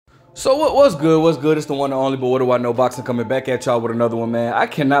So what's good? What's good? It's the one and only, but what do I know? Boxing coming back at y'all with another one, man. I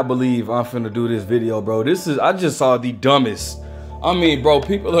cannot believe I'm finna do this video, bro. I just saw the dumbest. I mean, bro,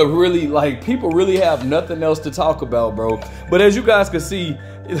 people really have nothing else to talk about, bro. But as you guys can see,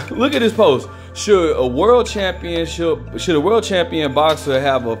 look at this post. Should a world champion boxer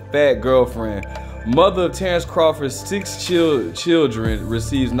have a fat girlfriend? Mother of Terence Crawford's 6 children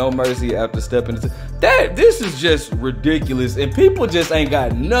receives no mercy after stepping into this is just ridiculous, and people just ain't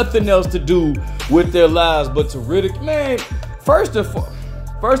got nothing else to do with their lives but to ridicule. Man, first and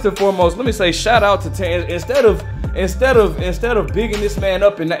foremost, let me say shout out to Terence. Instead of bigging this man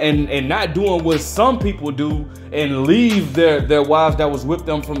up and not doing what some people do and leave their wives that was with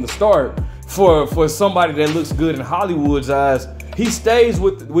them from the start for somebody that looks good in Hollywood's eyes, he stays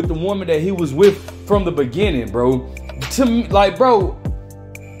with the woman that he was with from the beginning, bro. To me, like, bro,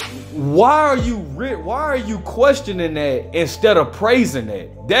 why are you questioning that instead of praising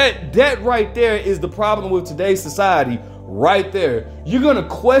that? That right there is the problem with today's society. Right there, you're gonna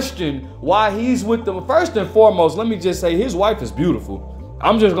question why he's with them. First and foremost, let me just say his wife is beautiful.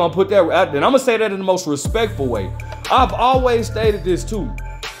 I'm just gonna put that out there, and I'm gonna say that in the most respectful way. I've always stated this too,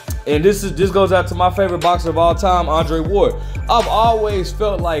 and this goes out to my favorite boxer of all time, Andre Ward. I've always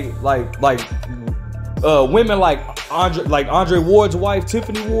felt like women like Andre Ward's wife,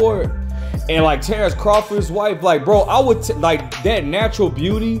 Tiffany Ward, and like Terence Crawford's wife, like, bro, I would like that natural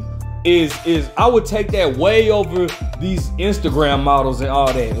beauty is I would take that way over these Instagram models and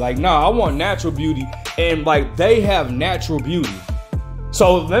all that. Like, nah, I want natural beauty, and like they have natural beauty.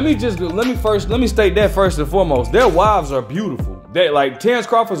 So let me state that first and foremost. Their wives are beautiful. That, like, Terence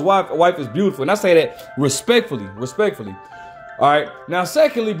Crawford's wife is beautiful, and I say that respectfully. All right. Now,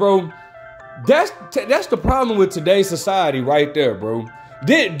 secondly, bro, that's the problem with today's society right there, bro.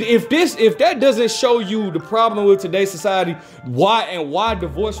 If that doesn't show you the problem with today's society, why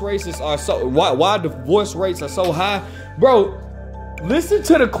divorce rates are so high, bro, listen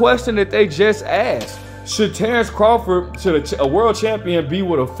to the question that they just asked. Should Terence Crawford, should a world champion be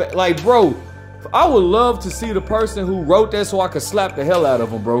with a like, bro? I would love to see the person who wrote that so I could slap the hell out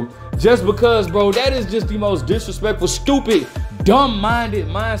of him, bro. Just because, bro, that is just the most disrespectful, stupid, dumb-minded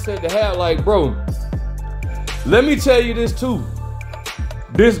mindset to have. Like, bro, let me tell you this too.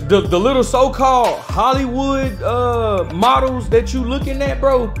 The little so-called Hollywood models that you looking at,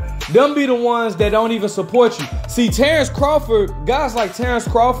 bro, them be the ones that don't even support you. See, Terence Crawford, guys like Terence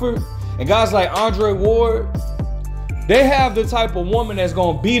Crawford and guys like Andre Ward, they have the type of woman that's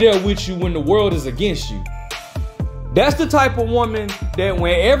gonna be there with you when the world is against you. That's the type of woman that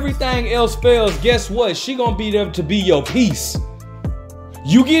when everything else fails, guess what? She gonna be there to be your peace.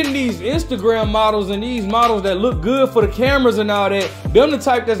 You getting these Instagram models and these models that look good for the cameras and all that, them the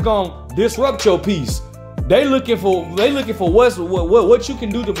type that's gonna disrupt your peace. They looking for what you can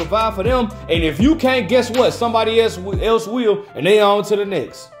do to provide for them, and if you can't, guess what? Somebody else will, and they on to the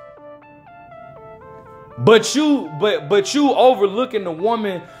next. But you overlooking the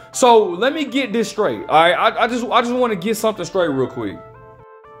woman. So let me get this straight. All right, I just want to get something straight real quick.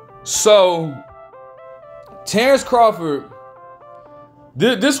 So Terence Crawford,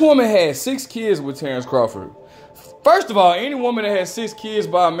 this woman had 6 kids with Terence Crawford. First of all, any woman that has 6 kids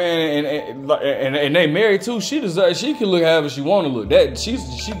by a man and they married too, she can look however she want to look. That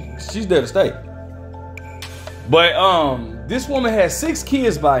she's there to stay. But this woman has 6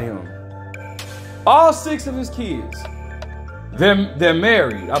 kids by him. All 6 of his kids, they're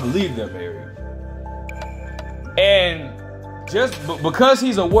married. I believe they're married. And just because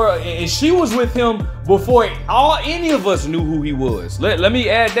he's a world, and she was with him before any of us knew who he was. Let me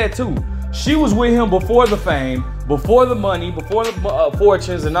add that too. She was with him before the fame, before the money, before the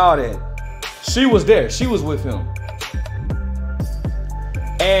fortunes and all that. She was there. She was with him.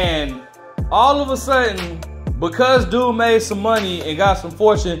 And all of a sudden, because dude made some money and got some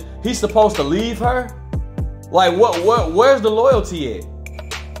fortune, he's supposed to leave her? Like, where's the loyalty at?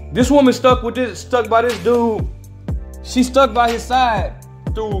 This woman stuck by this dude. She stuck by his side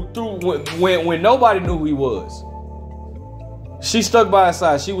through when nobody knew who he was. She stuck by his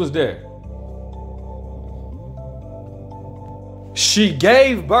side. She was there. She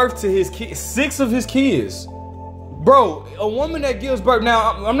gave birth to his kids, 6 of his kids. Bro, a woman that gives birth,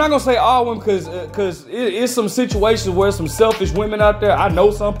 now I'm not gonna say all women because it's some situations where some selfish women out there. I know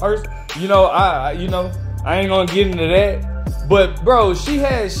some person, I ain't gonna get into that. But bro, she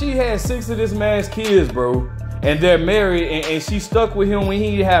had 6 of this man's kids, bro. And they're married, and she stuck with him when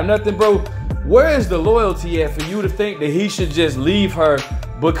he didn't have nothing, bro. Where is the loyalty at for you to think that he should just leave her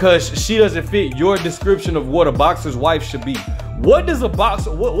because she doesn't fit your description of what a boxer's wife should be? What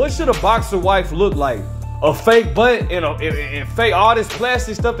should a boxer wife look like? a fake butt and fake all this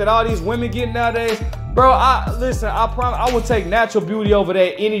plastic stuff that all these women get nowadays, bro. Listen, I promise I would take natural beauty over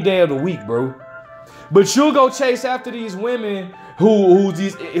that any day of the week, bro. But you'll go chase after these women whose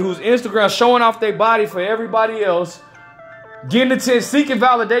Instagram showing off their body for everybody else, getting attention, seeking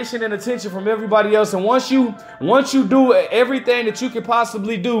validation and attention from everybody else. And once you do everything that you can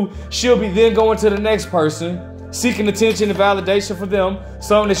possibly do, she'll be then going to the next person, seeking attention and validation for them,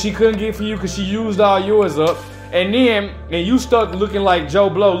 something that she couldn't get for you because she used all yours up. And you stuck looking like Joe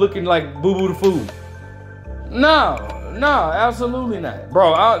Blow, looking like Boo Boo the Fool. No, absolutely not.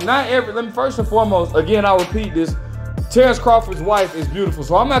 Bro, let me first and foremost, again, I'll repeat this. Terence Crawford's wife is beautiful.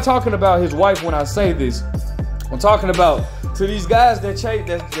 So I'm not talking about his wife when I say this. I'm talking about to these guys that's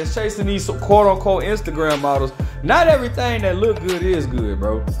chasing these quote unquote Instagram models. Not everything that look good is good,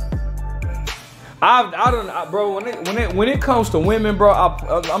 bro. Bro, when it comes to women, bro,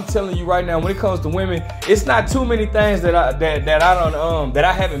 I'm telling you right now, when it comes to women, it's not too many things that I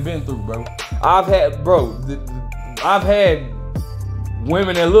haven't been through, bro. I've had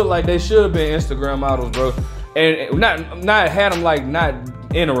women that look like they should have been Instagram models, bro, and not had them like not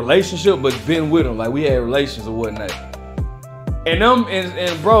in a relationship, but been with them, like we had relations or whatnot. And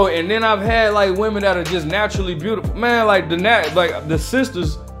then I've had like women that are just naturally beautiful, man, like the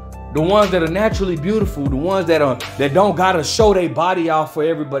sisters. The ones that are naturally beautiful, the ones that don't gotta show their body off for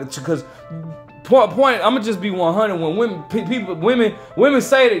everybody. Because point, I'm gonna just be 100. When women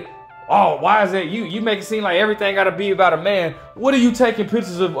say that, oh, why is that you make it seem like everything gotta be about a man? What are you taking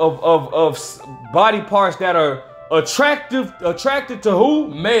pictures of body parts that are attracted to who?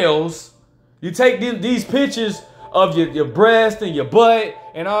 Males. You take these pictures of your breast and your butt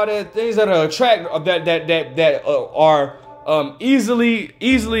and all that things that are that are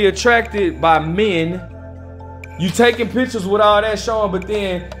easily attracted by men. You taking pictures with all that showing, but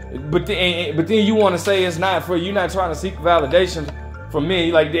then you want to say it's not for you, not trying to seek validation from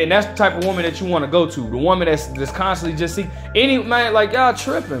men, like, and that's the type of woman that you want to go to, the woman that's constantly just seek any man. Like, y'all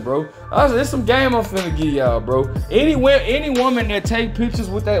tripping, bro. There's some game I'm finna give y'all, bro. Any woman that take pictures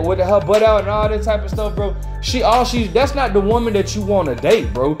with her butt out and all that type of stuff, bro, that's not the woman that you want to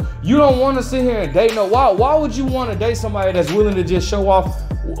date, bro. You don't want to sit here and date why would you want to date somebody that's willing to just show off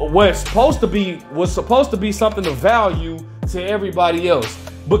what's supposed to be something of value to everybody else?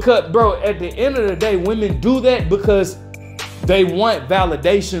 Because, bro, at the end of the day, women do that because they want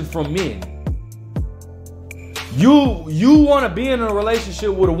validation from men. You want to be in a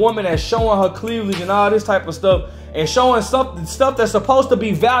relationship with a woman that's showing her cleavage and all this type of stuff and showing stuff that's supposed to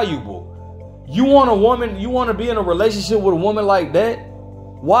be valuable. You want to be in a relationship with a woman like that?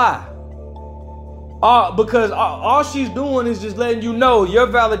 Why? Because all she's doing is just letting you know your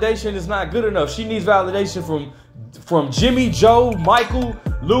validation is not good enough. She needs validation from Jimmy, Joe, Michael,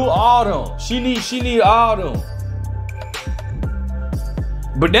 Lou, all them. She need all them.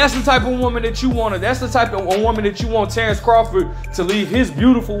 But that's the type of woman that you want. That's the type of woman that you want Terence Crawford to leave his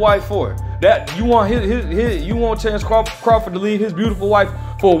beautiful wife for. That you want you want Terence Crawford to leave his beautiful wife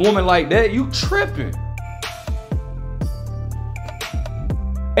for a woman like that? You tripping.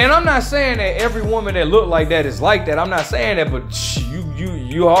 And I'm not saying that every woman that look like that is like that. I'm not saying that, but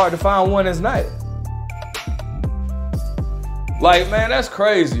you hard to find one that's not. Like, man, that's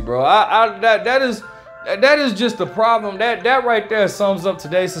crazy, bro. That is just the problem. That right there sums up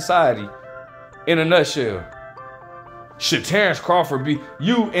today's society in a nutshell. Should Terence Crawford be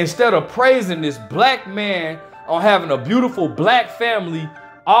instead of praising this black man on having a beautiful black family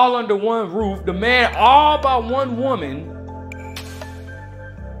all under one roof, the man all by one woman,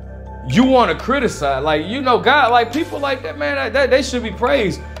 you want to criticize? Like, God, like people like that, man, that they should be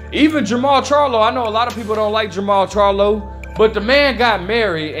praised. Even Jamal Charlo, I know a lot of people don't like Jamal Charlo, but the man got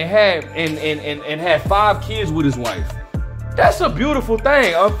married and had 5 kids with his wife. That's a beautiful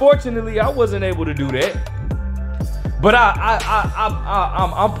thing. Unfortunately, I wasn't able to do that. But I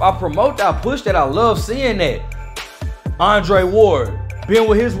promote that, I push that. I love seeing that. Andre Ward, been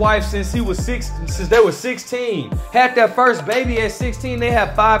with his wife since they were 16. Had their first baby at 16. They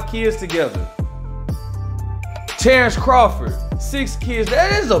had 5 kids together. Terence Crawford, 6 kids.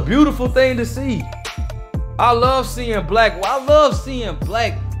 That is a beautiful thing to see. I love seeing black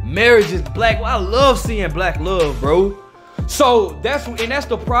marriages, I love seeing black love, bro. So that's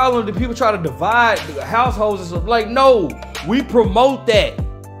the problem that people try to divide households and stuff. Like, no, we promote that.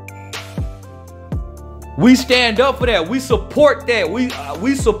 We stand up for that. We support that. We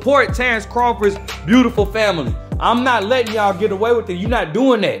support Terence Crawford's beautiful family. I'm not letting y'all get away with it. You're not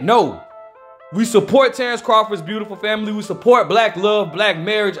doing that. No. We support Terence Crawford's beautiful family. We support black love, black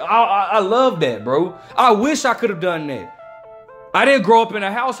marriage. I love that, bro. I wish I could have done that. I didn't grow up in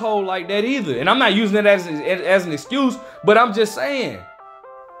a household like that either. And I'm not using it as an excuse, but I'm just saying.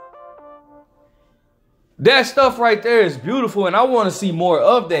 That stuff right there is beautiful, and I want to see more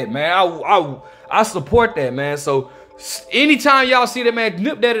of that, man. I support that, man. So anytime y'all see that, man,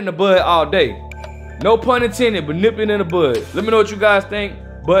 nip that in the bud all day. No pun intended, but nip it in the bud. Let me know what you guys think,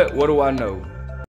 but what do I know?